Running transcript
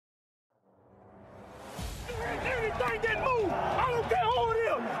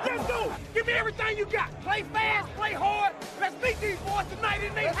Give me everything you got. Play fast, play hard. Let's meet these boys tonight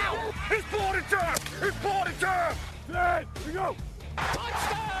in their house. It's party time. It's party time. Hey, here we go.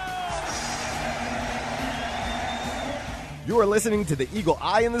 Touchdown! You are listening to the Eagle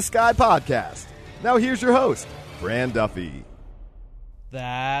Eye in the Sky podcast. Now here's your host, Fran Duffy.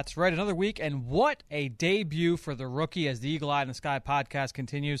 That's right, another week, and what a debut for the rookie as the Eagle Eye in the Sky podcast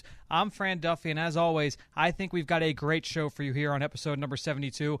continues. I'm Fran Duffy, and as always, I think we've got a great show for you here on episode number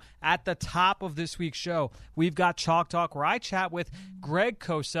 72. At the top of this week's show, we've got Chalk Talk, where I chat with Greg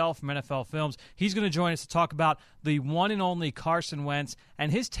Cosell from NFL Films. He's going to join us to talk about the one and only Carson Wentz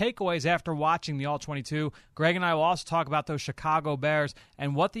and his takeaways after watching the All-22. Greg and I will also talk about those Chicago Bears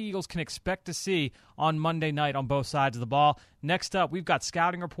and what the Eagles can expect to see on Monday night on both sides of the ball. Next up, we've got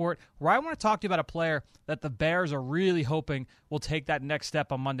Scouting Report, where I want to talk to you about a player that the Bears are really hoping will take that next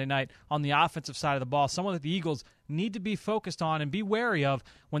step on Monday night on the offensive side of the ball, someone that the Eagles need to be focused on and be wary of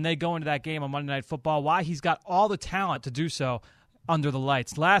when they go into that game on Monday Night Football, why he's got all the talent to do so under the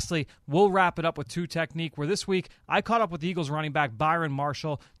lights. Lastly, we'll wrap it up with Two Technique, where this week I caught up with the Eagles running back Byron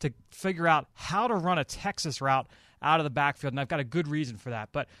Marshall to figure out how to run a Texas route out of the backfield, and I've got a good reason for that.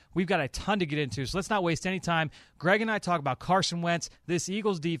 But we've got a ton to get into, so let's not waste any time. Greg and I talk about Carson Wentz, this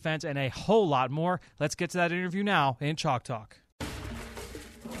Eagles defense, and a whole lot more. Let's get to that interview now in Chalk Talk.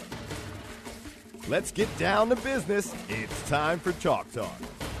 Let's get down to business. It's time for Chalk Talk.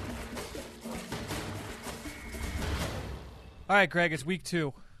 All right, Greg, it's week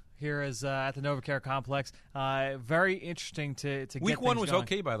 2 here at the NovaCare Complex. Very interesting to get Week 1 was going.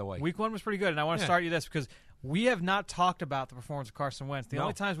 okay, by the way. Week 1 was pretty good, and I want to start you this because we have not talked about the performance of Carson Wentz. The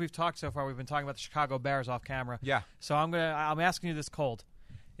only times we've talked so far, we've been talking about the Chicago Bears off camera. Yeah. So I'm asking you this cold.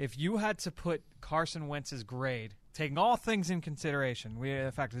 If you had to put Carson Wentz's grade, taking all things in consideration,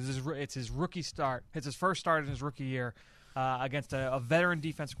 the fact it's his rookie start, it's his first start in his rookie year against a veteran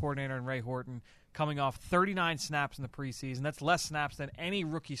defense coordinator in Ray Horton, coming off 39 snaps in the preseason. That's less snaps than any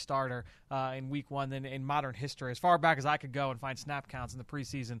rookie starter in week 1 than in modern history. As far back as I could go and find snap counts in the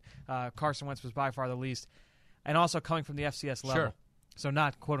preseason, Carson Wentz was by far the least. And also coming from the FCS level. Sure. So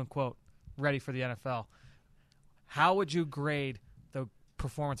not, quote-unquote, ready for the NFL. How would you grade the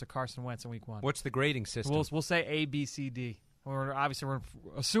performance of Carson Wentz in week 1? What's the grading system? We'll say A, B, C, D. We're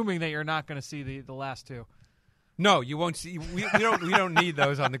assuming that you're not going to see the last two. No, you won't see. We don't need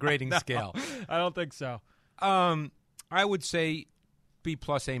those on the grading scale. I don't think so. I would say B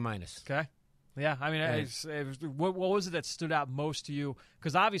plus A minus. Okay. Yeah, I mean, what was it that stood out most to you?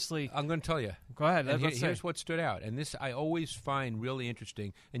 Because obviously, I'm going to tell you. Go ahead. Here's what stood out, and this I always find really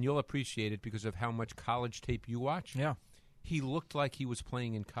interesting, and you'll appreciate it because of how much college tape you watch. Yeah. He looked like he was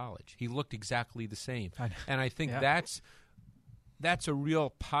playing in college. He looked exactly the same, and I think Yeah. that's a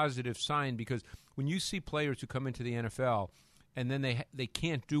real positive sign because when you see players who come into the NFL and then they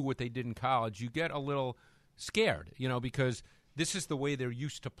can't do what they did in college, you get a little scared, because this is the way they're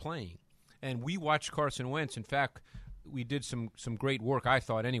used to playing. And we watched Carson Wentz. In fact, we did some great work, I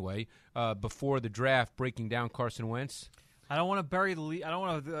thought anyway, before the draft, breaking down Carson Wentz. I don't want to bury the lead. I don't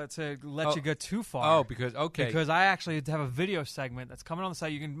want to let you go too far. Oh, because I actually have a video segment that's coming on the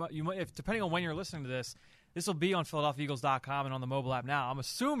site. If depending on when you're listening to this will be on PhiladelphiaEagles.com and on the mobile app now. I'm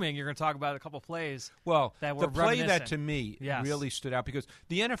assuming you're going to talk about a couple plays. Well, that were the play reminiscent. that to me really stood out because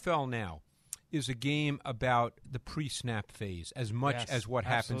the NFL now is a game about the pre-snap phase as much as what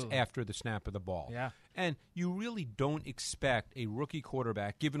happens after the snap of the ball. Yeah. And you really don't expect a rookie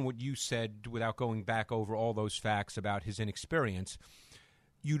quarterback, given what you said without going back over all those facts about his inexperience,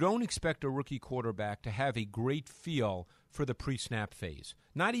 you don't expect a rookie quarterback to have a great feel for the pre-snap phase.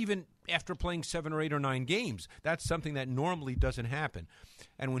 Not even after playing 7 or 8 or 9 games. That's something that normally doesn't happen.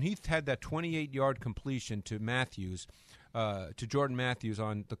 And when he had that 28-yard completion to Matthews, to Jordan Matthews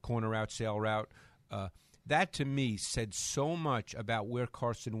on the corner out, sail route, that to me said so much about where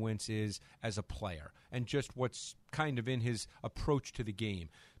Carson Wentz is as a player and just what's kind of in his approach to the game.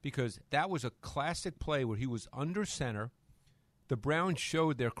 Because that was a classic play where he was under center. The Browns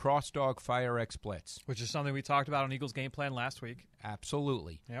showed their cross-dog fire X blitz. Which is something we talked about on Eagles game plan last week.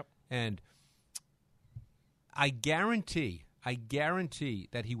 Absolutely. Yep. And I guarantee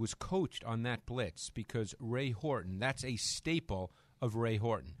that he was coached on that blitz because Ray Horton, that's a staple of Ray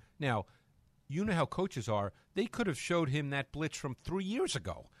Horton. Now, you know how coaches are. They could have showed him that blitz from 3 years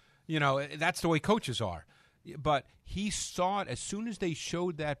ago. That's the way coaches are. But he saw it as soon as they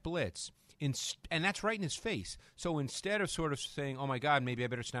showed that blitz, and that's right in his face. So instead of sort of saying, oh, my God, maybe I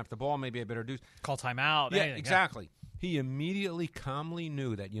better snap the ball, maybe I better call timeout. Yeah, exactly. He immediately calmly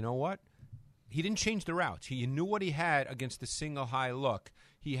knew that, you know what? he didn't change the routes. He knew what he had against the single high look.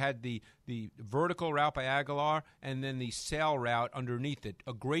 He had the vertical route by Aguilar and then the sail route underneath it.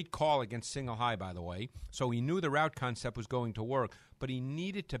 A great call against single high, by the way. So he knew the route concept was going to work, but he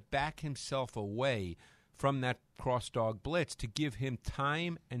needed to back himself away from that cross dog blitz to give him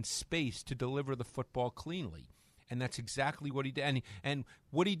time and space to deliver the football cleanly. And that's exactly what he did. And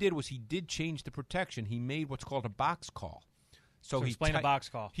what he did was he did change the protection. He made what's called a box call. So explain a box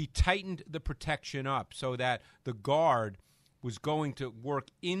call. He tightened the protection up so that the guard was going to work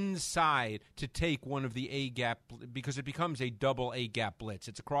inside to take one of the A-gap, because it becomes a double A-gap blitz.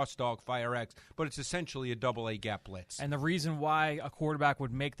 It's a cross-dog Fire X, but it's essentially a double A-gap blitz. And the reason why a quarterback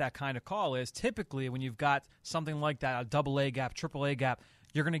would make that kind of call is typically when you've got something like that, a double A-gap, triple A-gap,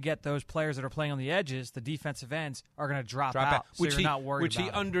 you're going to get those players that are playing on the edges, the defensive ends, are going to drop out, so you're not worried which about he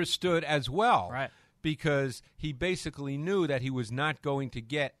it. understood as well. Right. Because he basically knew that he was not going to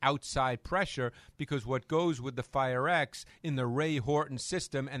get outside pressure, because what goes with the Fire X in the Ray Horton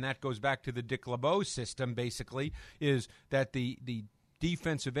system, and that goes back to the Dick LeBeau system basically, is that the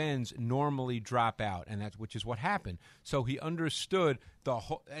defensive ends normally drop out, and which is what happened. So he understood the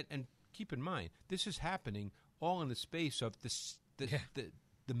whole, and keep in mind, this is happening all in the space of the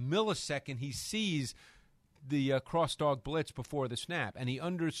millisecond he sees the cross-dog blitz before the snap, and he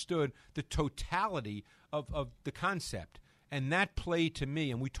understood the totality of the concept. And that play to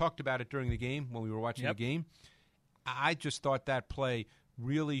me, and we talked about it during the game when we were watching the game, I just thought that play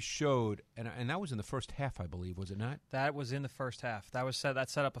really showed, and that was in the first half, I believe, was it not? That was in the first half. That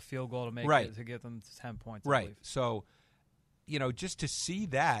set up a field goal to make it, to get them to 10 points. I believe. So, just to see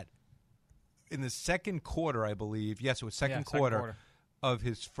that in the second quarter, I believe. Yes, it was second quarter. Of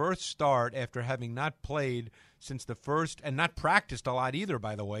his first start after having not played since the first, and not practiced a lot either,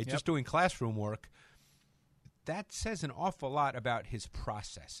 by the way, just doing classroom work. That says an awful lot about his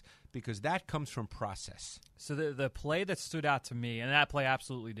process, because that comes from process. So the play that stood out to me, and that play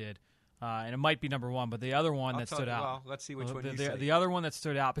absolutely did, and it might be number one, but the other one that stood out. Well, let's see which one you say. The other one that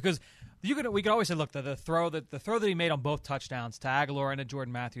stood out, because we could always say, look, the throw that he made on both touchdowns to Aguilar and to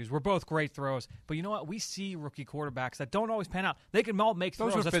Jordan Matthews were both great throws. But you know what? We see rookie quarterbacks that don't always pan out. They can all make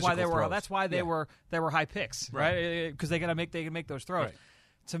throws. That's why they were high picks, right? Because they can make those throws. Right.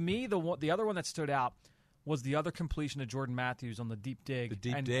 To me, the other one that stood out was the other completion to Jordan Matthews on the deep dig.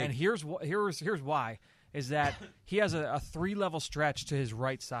 dig. And here's why. Is that he has a 3-level stretch to his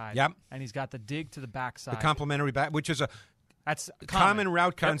right side. Yep. And he's got the dig to the backside. The complementary back, which is a That's common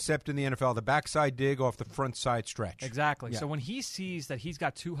route concept in the NFL, the backside dig off the front side stretch. Exactly. Yeah. So when he sees that he's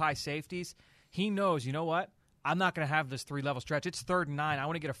got two high safeties, he knows, you know what? I'm not going to have this 3-level stretch. It's 3rd and 9. I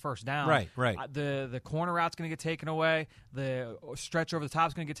want to get a first down. Right. The corner route's going to get taken away. The stretch over the top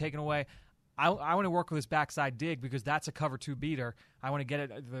is going to get taken away. I want to work with his backside dig because that's a cover 2 beater. I want to get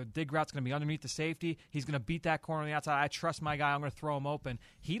it. The dig route's going to be underneath the safety. He's going to beat that corner on the outside. I trust my guy. I'm going to throw him open.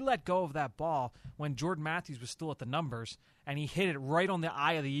 He let go of that ball when Jordan Matthews was still at the numbers, and he hit it right on the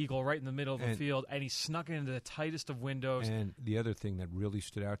eye of the eagle, right in the middle of the field, and he snuck it into the tightest of windows. And the other thing that really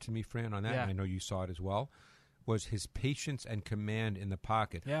stood out to me, Fran, on that, and I know you saw it as well, was his patience and command in the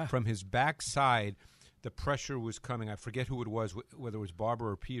pocket. Yeah. From his backside, the pressure was coming. I forget who it was, whether it was Barber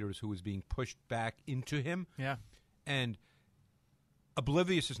or Peters, who was being pushed back into him. Yeah. And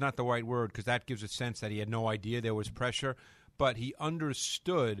oblivious is not the right word because that gives a sense that he had no idea there was pressure, but he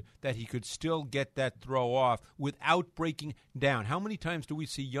understood that he could still get that throw off without breaking down. How many times do we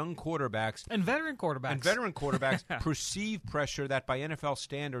see young quarterbacks and veteran quarterbacks perceive pressure that by NFL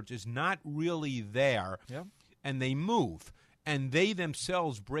standards is not really there, and they move? And they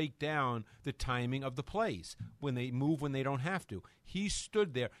themselves break down the timing of the plays when they move when they don't have to. He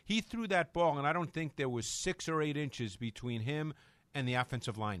stood there. He threw that ball, and I don't think there was 6 or 8 inches between him and the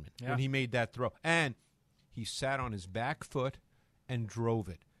offensive lineman when he made that throw. And he sat on his back foot and drove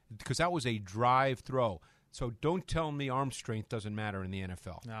it because that was a drive throw. So don't tell me arm strength doesn't matter in the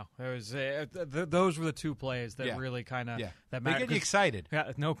NFL. No, it was those were the 2 plays that really kind of that mattered. They get you excited.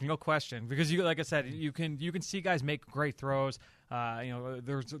 Yeah, no question. Because you, like I said, you can see guys make great throws.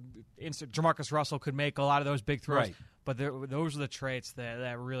 There's Jamarcus Russell could make a lot of those big throws, but those are the traits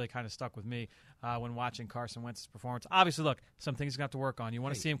that really kind of stuck with me when watching Carson Wentz's performance. Obviously, look, some things he's got to work on. You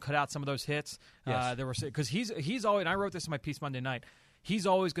want to see him cut out some of those hits. Yes. Because he's always. And I wrote this in my piece Monday night. He's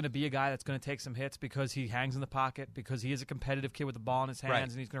always going to be a guy that's going to take some hits because he hangs in the pocket, because he is a competitive kid with the ball in his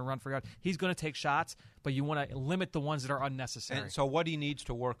hands, and he's going to run for God. He's going to take shots, but you want to limit the ones that are unnecessary. And so what he needs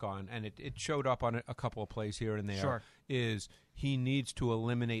to work on, and it showed up on a couple of plays here and there, is he needs to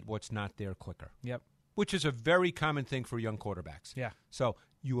eliminate what's not there quicker. Yep. Which is a very common thing for young quarterbacks. Yeah. So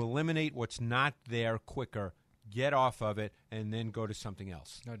you eliminate what's not there quicker. get off of it, and then go to something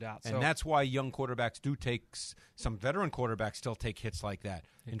else. No doubt. And that's why young quarterbacks do take some veteran quarterbacks still take hits like that.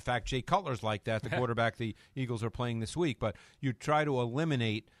 In fact, Jay Cutler's like that, the quarterback the Eagles are playing this week. But you try to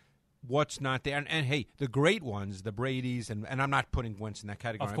eliminate what's not there. And hey, the great ones, the Bradys, and I'm not putting Wentz in that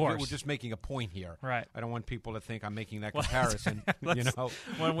category. Of course. We're just making a point here. Right. I don't want people to think I'm making that comparison. When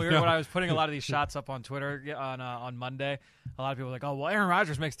I was putting a lot of these shots up on Twitter on Monday, a lot of people were like, "Oh, well, Aaron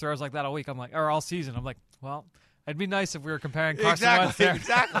Rodgers makes throws like that all week." I'm like, or all season. I'm like, well, it'd be nice if we were comparing Carson Wentz there.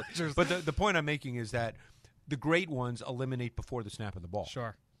 Exactly. But the point I'm making is that the great ones eliminate before the snap of the ball.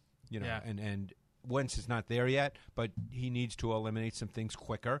 Sure. And Wentz is not there yet, but he needs to eliminate some things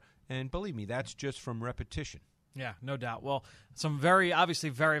quicker. And believe me, that's just from repetition. Yeah, no doubt. Well, some very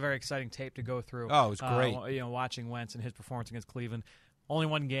very exciting tape to go through. Oh, it was great. Watching Wentz and his performance against Cleveland. Only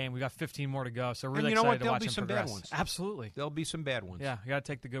one game. We got 15 more to go. So really and you know excited what? to watch him progress. There'll be some bad ones. Absolutely. There'll be some bad ones. Yeah, you got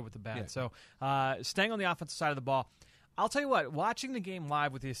to take the good with the bad. Yeah. So staying on the offensive side of the ball, I'll tell you what. Watching the game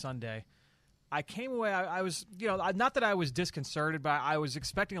live with you Sunday, I came away. I was, not that I was disconcerted, but I was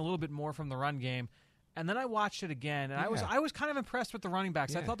expecting a little bit more from the run game. And then I watched it again, and I was kind of impressed with the running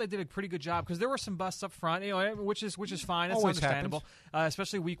backs. I thought they did a pretty good job because there were some busts up front, which is fine. It's Always understandable,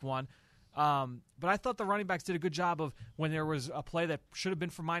 especially week one. But I thought the running backs did a good job of when there was a play that should have been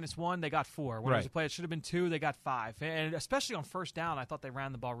for -1, they got 4. When there was a play that should have been 2, they got 5. And especially on first down, I thought they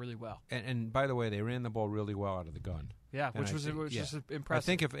ran the ball really well. And by the way, they ran the ball really well out of the gun. Yeah, which was impressive. I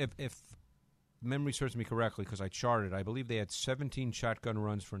think if memory serves me correctly, because I charted, I believe they had 17 shotgun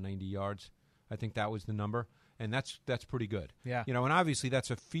runs for 90 yards. I think that was the number, and that's pretty good. Yeah. And obviously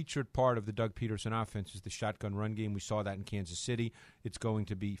that's a featured part of the Doug Peterson offense is the shotgun run game. We saw that in Kansas City. It's going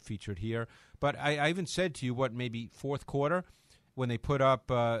to be featured here. But I even said to you, maybe fourth quarter, when they put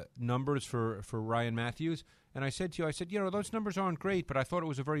up numbers for Ryan Matthews, and I said to you, those numbers aren't great, but I thought it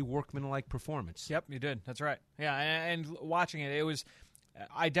was a very workmanlike performance. Yep, you did. That's right. Yeah, and watching it was –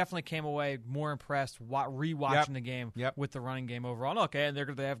 I definitely came away more impressed rewatching the game with the running game overall. Okay, and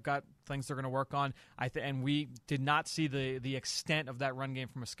they have got things they're going to work on. And we did not see the extent of that run game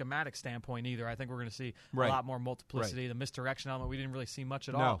from a schematic standpoint either. I think we're going to see a lot more multiplicity. The misdirection element we didn't really see much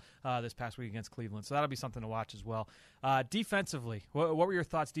at all this past week against Cleveland. So that'll be something to watch as well. Defensively, what were your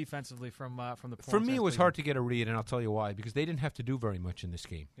thoughts defensively from the performance? For me, it was hard to get a read, and I'll tell you why. Because they didn't have to do very much in this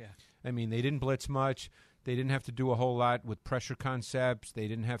game. Yeah, I mean, they didn't blitz much. They didn't have to do a whole lot with pressure concepts. They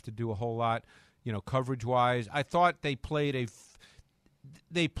didn't have to do a whole lot, coverage-wise. I thought they played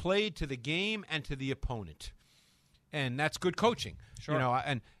they played to the game and to the opponent, and that's good coaching. Sure.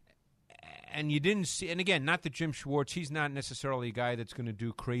 And you didn't see. And again, not that Jim Schwartz. He's not necessarily a guy that's going to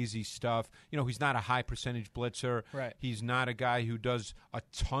do crazy stuff. He's not a high percentage blitzer. Right. He's not a guy who does a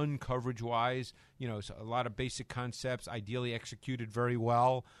ton coverage-wise. So a lot of basic concepts, ideally executed very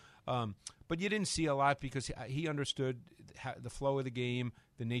well. But you didn't see a lot because he understood the flow of the game,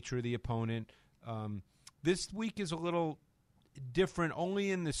 the nature of the opponent. This week is a little different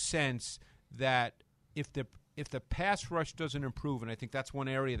only in the sense that if the pass rush doesn't improve, and I think that's one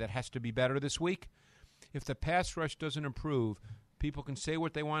area that has to be better this week, if the pass rush doesn't improve, people can say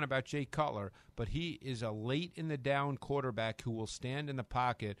what they want about Jay Cutler, but he is a late-in-the-down quarterback who will stand in the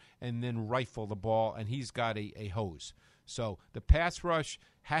pocket and then rifle the ball, and he's got a hose. So the pass rush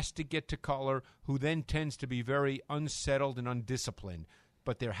has to get to Cutler, who then tends to be very unsettled and undisciplined.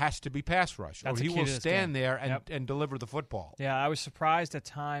 But there has to be pass rush, or he will stand there and deliver the football. Yeah, I was surprised at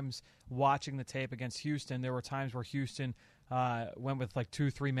times watching the tape against Houston. There were times where Houston went with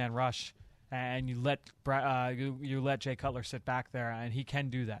 2-3-man rush, and you let Jay Cutler sit back there, and he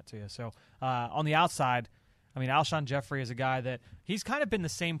can do that to you. So on the outside, I mean, Alshon Jeffrey is a guy that he's kind of been the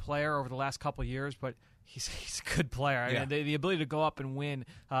same player over the last couple of years, but he's a good player. I mean, the ability to go up and win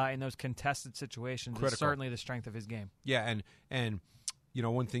in those contested situations is certainly the strength of his game. Yeah, and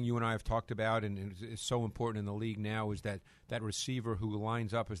one thing you and I have talked about, and it's so important in the league now, is that receiver who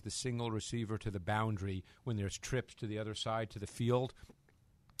lines up as the single receiver to the boundary when there's trips to the other side to the field.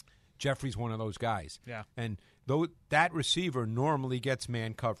 Jeffrey's one of those guys. Yeah. And that receiver normally gets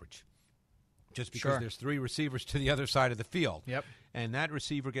man coverage just because there's 3 receivers to the other side of the field. Yep. And that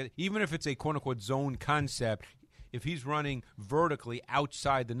receiver even if it's a quote-unquote zone concept, if he's running vertically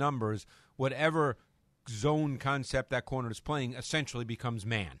outside the numbers, whatever zone concept that corner is playing essentially becomes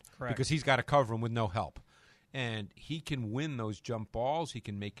man. Correct. Because he's got to cover him with no help. And he can win those jump balls. He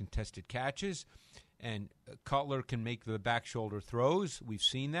can make contested catches. And Cutler can make the back shoulder throws. We've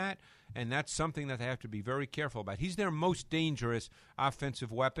seen that. And that's something that they have to be very careful about. He's their most dangerous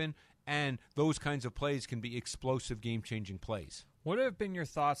offensive weapon, and those kinds of plays can be explosive, game-changing plays. What have been your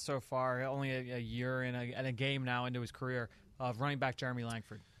thoughts so far, only a year and a game now into his career, of running back Jeremy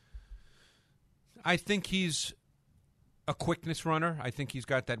Langford? I think he's a quickness runner. I think he's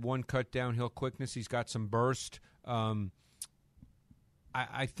got that one-cut downhill quickness. He's got some burst.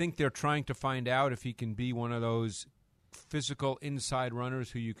 I think they're trying to find out if he can be one of those physical inside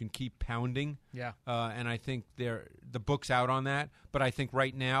runners who you can keep pounding. Yeah. And I think the book's out on that. But I think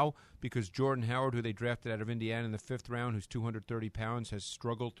right now, because Jordan Howard, who they drafted out of Indiana in the 5th round, who's 230 pounds, has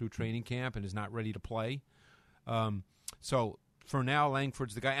struggled through training camp and is not ready to play. So for now,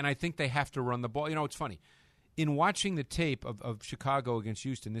 Langford's the guy. And I think they have to run the ball. You know, it's funny. In watching the tape of Chicago against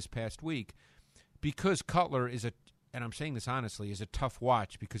Houston this past week, because Cutler is and I'm saying this honestly, is a tough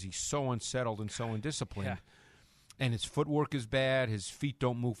watch because he's so unsettled and so undisciplined. Yeah. And his footwork is bad. His feet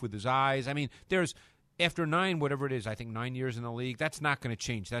don't move with his eyes. I mean, after 9 years in the league, that's not going to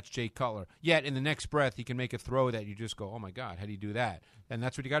change. That's Jay Cutler. Yet, in the next breath, he can make a throw that you just go, oh, my God, how do you do that? And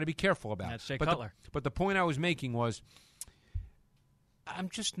that's what you got to be careful about. That's Jay Cutler. But the point I was making was I'm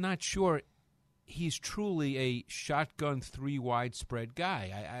just not sure he's truly a shotgun 3 widespread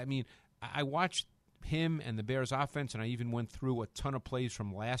guy. I mean, I watched him and the Bears offense, and I even went through a ton of plays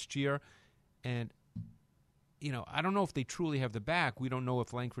from last year, and I don't know if they truly have the back. We don't know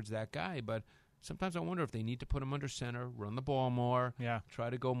if Langford's that guy, but sometimes I wonder if they need to put him under center, run the ball more, try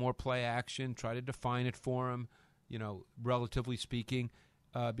to go more play action, try to define it for him, relatively speaking,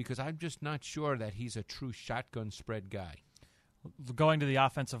 because I'm just not sure that he's a true shotgun spread guy. Going to the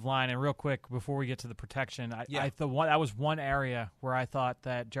offensive line, and real quick before we get to the protection, I thought that was one area where I thought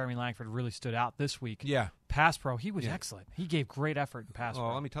that Jeremy Langford really stood out this week. Yeah. Pass pro, he was excellent. He gave great effort in pass pro.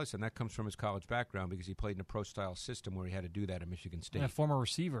 Well, let me tell you something. That comes from his college background because he played in a pro-style system where he had to do that at Michigan State. And a former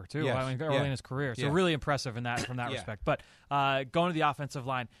receiver, too, yes. early in his career. So really impressive from that respect. But going to the offensive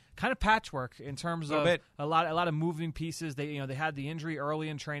line, kind of patchwork in terms of a lot of moving pieces. They had the injury early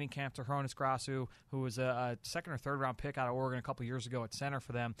in training camp to Hronis Grasu, who was a 2nd or 3rd round pick out of Oregon a couple years ago at center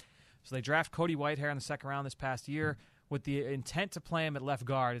for them. So they draft Cody Whitehair in the 2nd round this past year with the intent to play him at left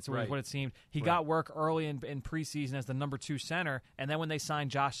guard. It's what it seemed. He got work early in preseason as the number 2 center, and then when they signed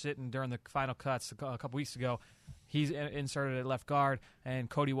Josh Sitton during the final cuts a couple weeks ago, he's inserted at left guard, and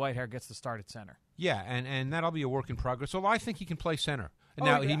Cody Whitehair gets the start at center. Yeah, and that'll be a work in progress. Although I think he can play center.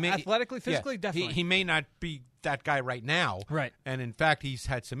 Now, he may, athletically, physically, definitely. He may not be that guy right now. Right. And, in fact, he's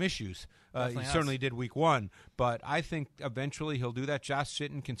had some issues. He certainly did week 1. But I think eventually he'll do that. Josh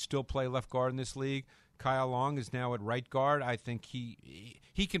Sitton can still play left guard in this league. Kyle Long is now at right guard. I think he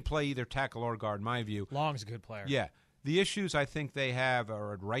can play either tackle or guard, in my view. Long's a good player. Yeah. The issues I think they have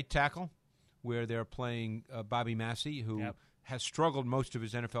are at right tackle, where they're playing Bobby Massey, who has struggled most of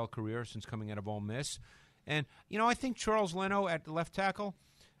his NFL career since coming out of Ole Miss. And, I think Charles Leno at left tackle,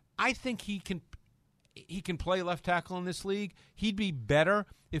 I think he can play left tackle in this league. He'd be better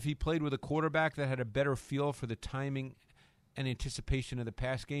if he played with a quarterback that had a better feel for the timing and anticipation of the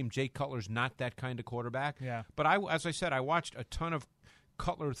pass game. Jay Cutler's not that kind of quarterback. Yeah. But as I said, I watched a ton of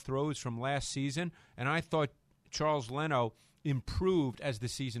Cutler throws from last season, and I thought Charles Leno improved as the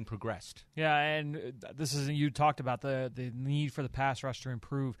season progressed. Yeah, and you talked about the need for the pass rush to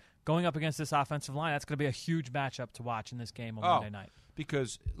improve. Going up against this offensive line, that's going to be a huge matchup to watch in this game on Monday night.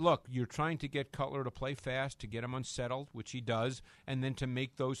 Because, look, you're trying to get Cutler to play fast, to get him unsettled, which he does, and then to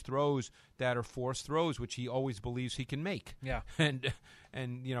make those throws that are forced throws, which he always believes he can make. Yeah. And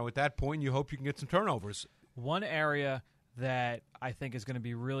at that point, you hope you can get some turnovers. One area that I think is going to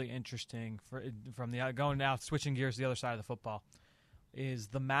be really interesting switching gears to the other side of the football is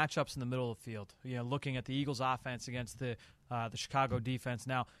the matchups in the middle of the field. Looking at the Eagles' offense against the Chicago defense.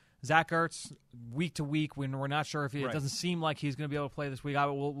 Now, Zach Ertz, week to week, we're not sure if it doesn't seem like he's going to be able to play this week.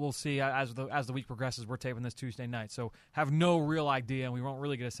 We'll see as the week progresses. We're taping this Tuesday night, so have no real idea, and we won't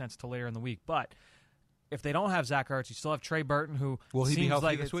really get a sense until later in the week. But if they don't have Zach Ertz, you still have Trey Burton, who will he seems be healthy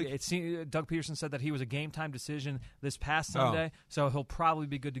like this week? Doug Peterson said that he was a game-time decision this past Sunday, so he'll probably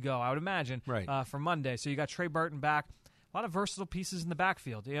be good to go, I would imagine, for Monday. So you got Trey Burton back. A lot of versatile pieces in the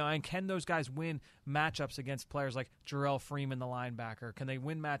backfield, and can those guys win matchups against players like Jarrell Freeman, the linebacker? Can they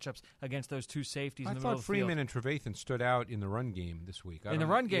win matchups against those 2 safeties in the middle of the field? I thought Freeman and Trevathan stood out in the run game this week. In the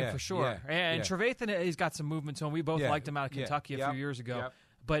run game, for sure. And Trevathan, he's got some movement to him. We both liked him out of Kentucky a few years ago. Yep.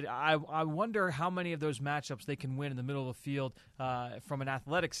 But I wonder how many of those matchups they can win in the middle of the field from an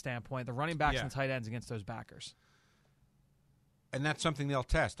athletic standpoint, the running backs and tight ends against those backers. And that's something they'll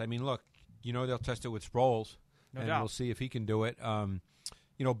test. I mean, look, they'll test it with Sproles. No doubt. We'll see if he can do it.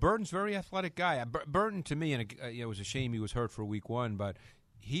 Burton's a very athletic guy. Burton, to me, and it was a shame he was hurt for week 1, but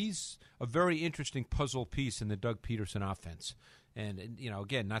he's a very interesting puzzle piece in the Doug Peterson offense. And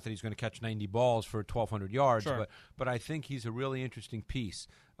again, not that he's going to catch 90 balls for 1,200 yards, but I think he's a really interesting piece.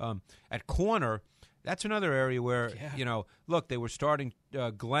 At corner, That's another area where, look, they were starting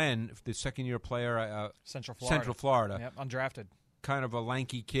Glenn, the second-year player, Central Florida. Yep, undrafted. Kind of a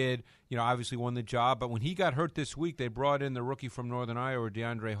lanky kid, obviously won the job. But when he got hurt this week, they brought in the rookie from Northern Iowa,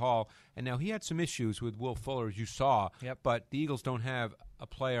 DeAndre Hall. And now he had some issues with Will Fuller, as you saw. Yep. But the Eagles don't have a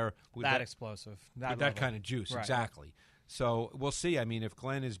player with that explosive. With that kind of juice, right. Exactly. So we'll see. I mean, if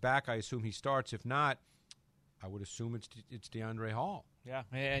Glenn is back, I assume he starts. If not, I would assume it's DeAndre Hall. Yeah,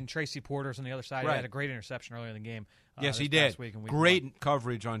 and Tracy Porter's on the other side. Right. He had a great interception earlier in the game. Yes, he did. Great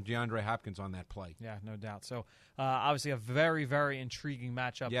coverage on DeAndre Hopkins on that play. Yeah, no doubt. So, obviously, a very, very intriguing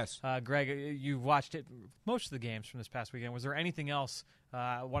matchup. Yes. Greg, you watched it most of the games from this past weekend. Was there anything else?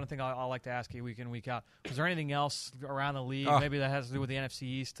 One thing I like to ask you week in, week out. Was there anything else around the league, maybe that has to do with the NFC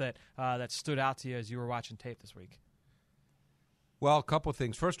East, that stood out to you as you were watching tape this week? Well, a couple of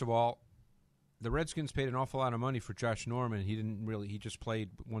things. First of all, the Redskins paid an awful lot of money for Josh Norman. He just played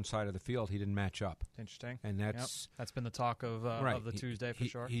one side of the field. He didn't match up. Interesting. And that's been the talk of the Tuesday for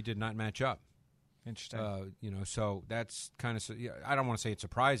sure. He did not match up. Interesting. So that's kind of, I don't want to say it's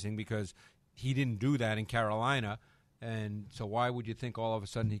surprising because he didn't do that in Carolina. And so why would you think all of a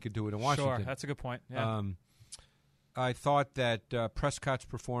sudden he could do it in Washington? Sure, that's a good point. Yeah. I thought that Prescott's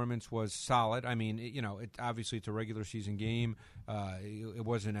performance was solid. I mean, obviously it's a regular season game. It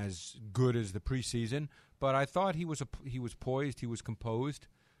wasn't as good as the preseason, but I thought he was poised, he was composed,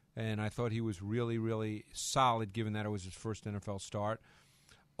 and I thought he was really, really solid given that it was his first NFL start.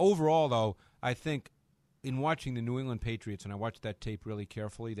 Overall, though, I think in watching the New England Patriots, and I watched that tape really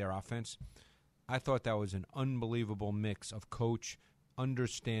carefully, their offense, I thought that was an unbelievable mix of coach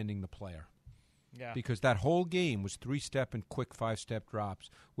understanding the player. Yeah. Because that whole game was 3-step and quick 5-step drops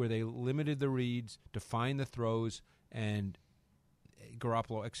where they limited the reads, defined the throws, and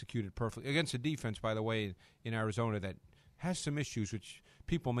Garoppolo executed perfectly against a defense, by the way, in Arizona that has some issues, which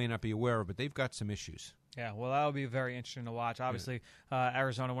people may not be aware of, but they've got some issues. Yeah, well, that'll be very interesting to watch. Obviously,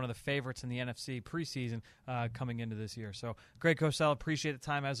 Arizona, one of the favorites in the NFC preseason coming into this year. So, Greg Cosell, appreciate the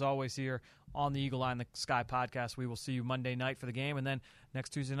time as always here on the Eagle Eye in the Sky podcast. We will see you Monday night for the game, and then next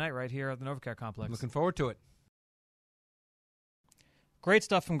Tuesday night right here at the NovaCare Complex. I'm looking forward to it. Great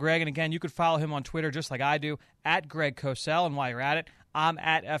stuff from Greg, and again, you could follow him on Twitter just like I do, at Greg Cosell, and while you're at it, I'm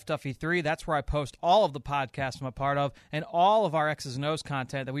at FDuffy3. That's where I post all of the podcasts I'm a part of and all of our X's and O's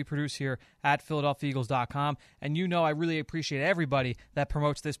content that we produce here at PhiladelphiaEagles.com. And I really appreciate everybody that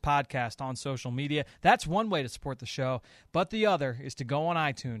promotes this podcast on social media. That's one way to support the show. But the other is to go on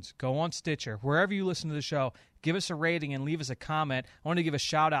iTunes, go on Stitcher, wherever you listen to the show. Give us a rating and leave us a comment. I want to give a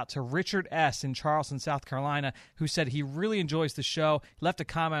shout-out to Richard S. in Charleston, South Carolina, who said he really enjoys the show. He left a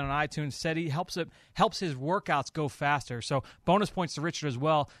comment on iTunes, said he helps his workouts go faster. So bonus points to Richard as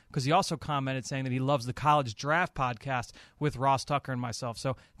well, because he also commented saying that he loves the College Draft podcast with Ross Tucker and myself.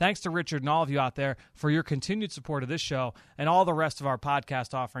 So thanks to Richard and all of you out there for your continued support of this show and all the rest of our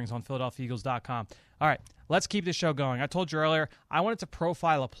podcast offerings on PhiladelphiaEagles.com. All right, let's keep this show going. I told you earlier, I wanted to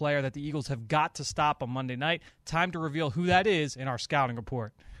profile a player that the Eagles have got to stop on Monday night. Time to reveal who that is in our scouting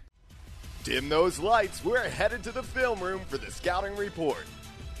report. Dim those lights. We're headed to the film room for the scouting report.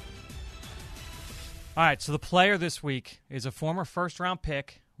 All right, so the player this week is a former first-round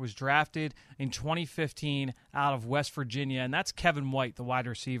pick, was drafted in 2015 out of West Virginia, and that's Kevin White, the wide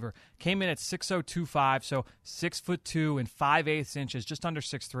receiver. Came in at 6'0", so 6'2" and 5/8 inches, just under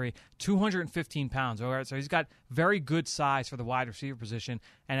 6'3", 215 pounds. All right, so he's got very good size for the wide receiver position.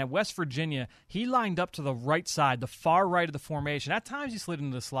 And at West Virginia, he lined up to the right side, the far right of the formation. At times he slid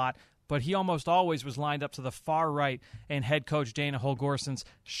into the slot, but he almost always was lined up to the far right in head coach Dana Holgorsen's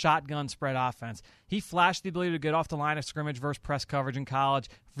shotgun spread offense. He flashed the ability to get off the line of scrimmage versus press coverage in college.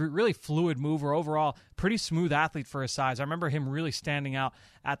 Really fluid mover. Overall, pretty smooth athlete for his size. I remember him really standing out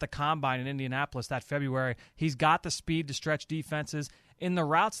at the Combine in Indianapolis that February. He's got the speed to stretch defenses. In the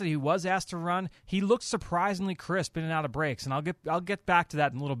routes that he was asked to run, he looked surprisingly crisp in and out of breaks, and I'll get back to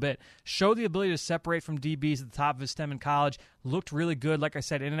that in a little bit. Showed the ability to separate from DBs at the top of his stem in college. Looked really good, like I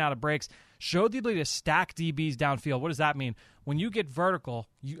said, in and out of breaks. Showed the ability to stack DBs downfield. What does that mean? When you get vertical,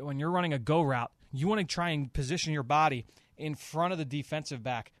 when you're running a go route, you want to try and position your body in front of the defensive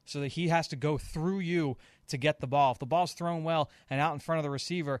back so that he has to go through you to get the ball. If the ball's thrown well and out in front of the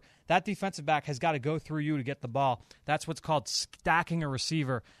receiver, that defensive back has got to go through you to get the ball. That's what's called stacking a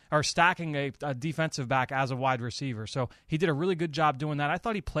receiver or stacking a defensive back as a wide receiver. So he did a really good job doing that. I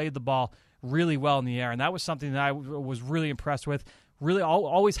thought he played the ball really well in the air, and that was something that I was really impressed with. Really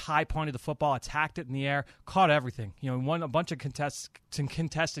always high-pointed the football, attacked it in the air, caught everything. Won a bunch of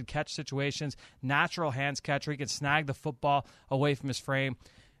contested catch situations, natural hands catcher. He could snag the football away from his frame.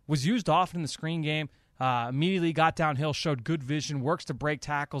 Was used often in the screen game. Immediately got downhill, showed good vision, works to break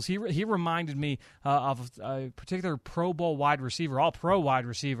tackles. He reminded me of a particular Pro Bowl wide receiver, all-pro wide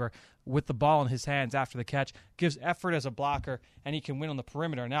receiver, with the ball in his hands after the catch. Gives effort as a blocker, and he can win on the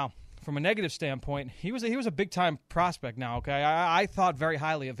perimeter. Now, from a negative standpoint, he was a big-time prospect now, okay? I thought very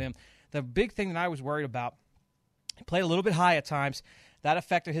highly of him. The big thing that I was worried about, he played a little bit high at times. That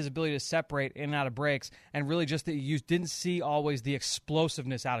affected his ability to separate in and out of breaks, and really just that you didn't see always the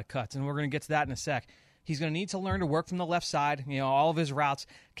explosiveness out of cuts, and we're going to get to that in a sec. He's going to need to learn to work from the left side. All of his routes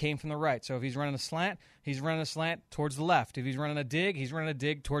came from the right. So if he's running a slant, he's running a slant towards the left. If he's running a dig, he's running a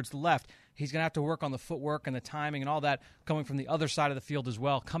dig towards the left. He's going to have to work on the footwork and the timing and all that coming from the other side of the field as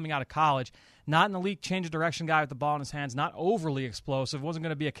well, coming out of college. Not an elite change of direction guy with the ball in his hands, not overly explosive, wasn't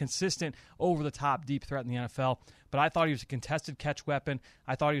going to be a consistent over-the-top deep threat in the NFL, but I thought he was a contested catch weapon.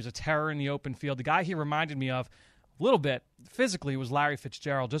 I thought he was a terror in the open field. The guy he reminded me of a little bit physically was Larry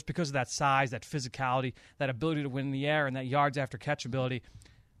Fitzgerald, just because of that size, that physicality, that ability to win in the air, and that yards after catch ability.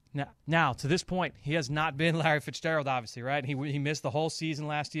 Now, to this point, he has not been Larry Fitzgerald, obviously, right? He missed the whole season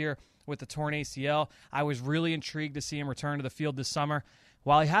last year with the torn ACL. I was really intrigued to see him return to the field this summer.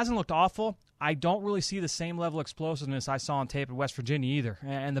 While he hasn't looked awful, I don't really see the same level of explosiveness I saw on tape at West Virginia either.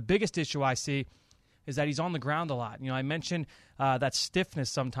 And the biggest issue I see is that he's on the ground a lot. I mentioned that stiffness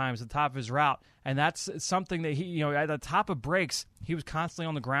sometimes at the top of his route, and that's something that he, at the top of breaks, he was constantly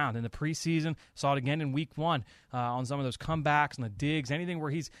on the ground. In the preseason, saw it again in week 1 on some of those comebacks and the digs, anything where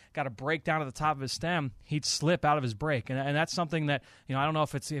he's got a break down at the top of his stem, he'd slip out of his break. And that's something that, I don't know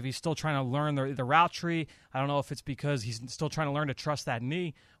if he's still trying to learn the route tree. I don't know if it's because he's still trying to learn to trust that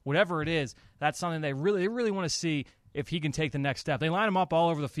knee. Whatever it is, that's something they really want to see if he can take the next step. They line him up all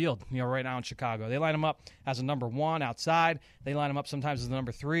over the field, right now in Chicago. They line him up as a number 1 outside. They line him up sometimes as a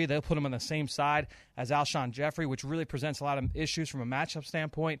number 3. They'll put him on the same side as Alshon Jeffrey, which really presents a lot of issues from a matchup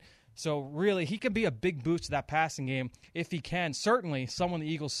standpoint. So really, he could be a big boost to that passing game if he can. Certainly, someone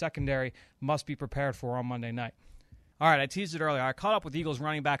the Eagles secondary must be prepared for on Monday night. All right, I teased it earlier. I caught up with Eagles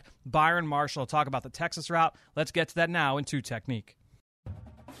running back Byron Marshall to talk about the Texas route. Let's get to that now in 2 Technique.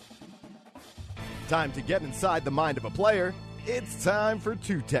 Time to get inside the mind of a player. It's time for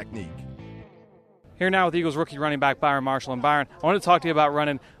 2 Technique. Here now with Eagles rookie running back Byron Marshall. And Byron, I want to talk to you about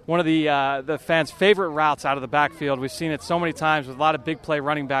running one of the fans' favorite routes out of the backfield. We've seen it so many times with a lot of big play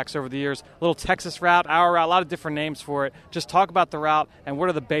running backs over the years. Little Texas route, our route, a lot of different names for it. Just talk about the route and what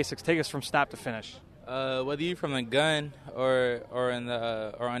are the basics. Take us from snap to finish. Whether you're from the gun or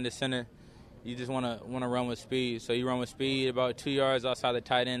on the center, you just want to run with speed. So you run with speed about 2 yards outside the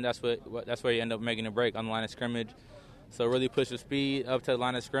tight end. That's where you end up making a break on the line of scrimmage. So really push the speed up to the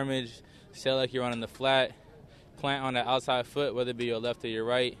line of scrimmage. Say like you're running the flat. Plant on the outside foot, whether it be your left or your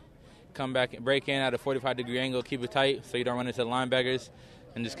right. Come back and break in at a 45-degree angle. Keep it tight so you don't run into the linebackers,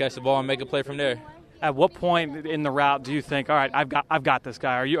 and just catch the ball and make a play from there. At what point in the route do you think, all right, I've got this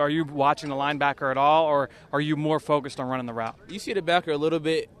guy? Are you watching the linebacker at all, or are you more focused on running the route? You see the backer a little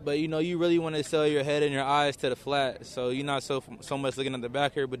bit, but you really want to sell your head and your eyes to the flat. So you're not so much looking at the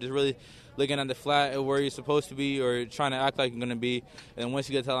backer, but just really looking at the flat and where you're supposed to be or trying to act like you're going to be. And once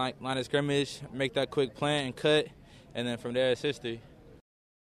you get to the line of scrimmage, make that quick plant and cut, and then from there it's history.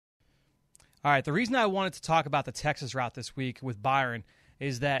 All right, the reason I wanted to talk about the Texas route this week with Byron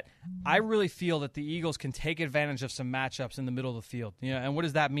is that I really feel that the Eagles can take advantage of some matchups in the middle of the field. And what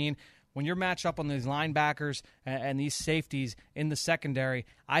does that mean? When you're matched up on these linebackers and these safeties in the secondary,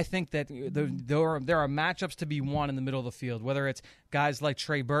 I think that there are matchups to be won in the middle of the field, whether it's guys like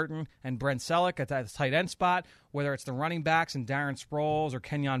Trey Burton and Brent Selleck at that tight end spot, whether it's the running backs and Darren Sproles or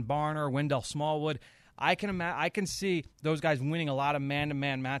Kenyon Barner or Wendell Smallwood. I can see those guys winning a lot of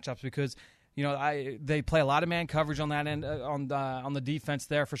man-to-man matchups because they play a lot of man coverage on that end on the defense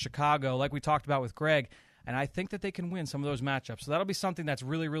there for Chicago, like we talked about with Greg, and I think that they can win some of those matchups. So that'll be something that's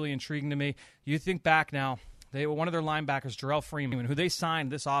really, really intriguing to me. You think back now, one of their linebackers, Jarrell Freeman, who they signed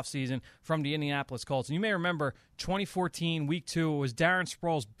this offseason from the Indianapolis Colts. And you may remember 2014, Week 2, it was Darren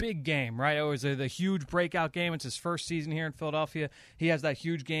Sproles' big game, right? It was the huge breakout game. It's his first season here in Philadelphia. He has that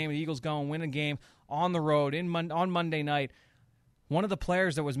huge game. The Eagles go and win a game on the road on Monday night. One of the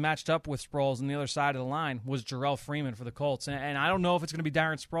players that was matched up with Sproles on the other side of the line was Jarrell Freeman for the Colts. And I don't know if it's going to be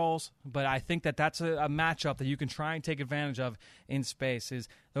Darren Sproles, but I think that that's a matchup that you can try and take advantage of in space, is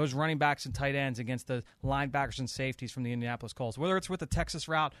those running backs and tight ends against the linebackers and safeties from the Indianapolis Colts. Whether it's with the Texas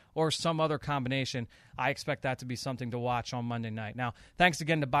route or some other combination, I expect that to be something to watch on Monday night. Now, thanks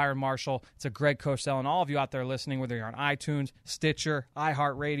again to Byron Marshall, to Greg Cosell, and all of you out there listening, whether you're on iTunes, Stitcher,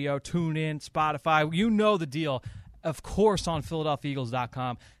 iHeartRadio, TuneIn, Spotify. You know the deal. of course, on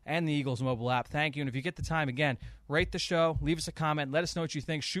PhiladelphiaEagles.com and the Eagles mobile app. Thank you. And if you get the time, again, rate the show, leave us a comment, let us know what you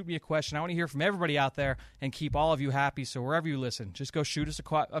think, shoot me a question. I want to hear from everybody out there and keep all of you happy. So wherever you listen, just go shoot us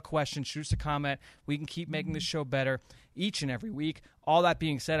a question, shoot us a comment. We can keep making this show better each and every week. All that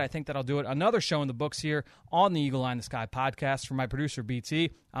being said, I think that'll do it. Another show in the books here on the Eagle Eye in the Sky podcast. For my producer,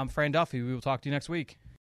 BT, I'm Fran Duffy. We will talk to you next week.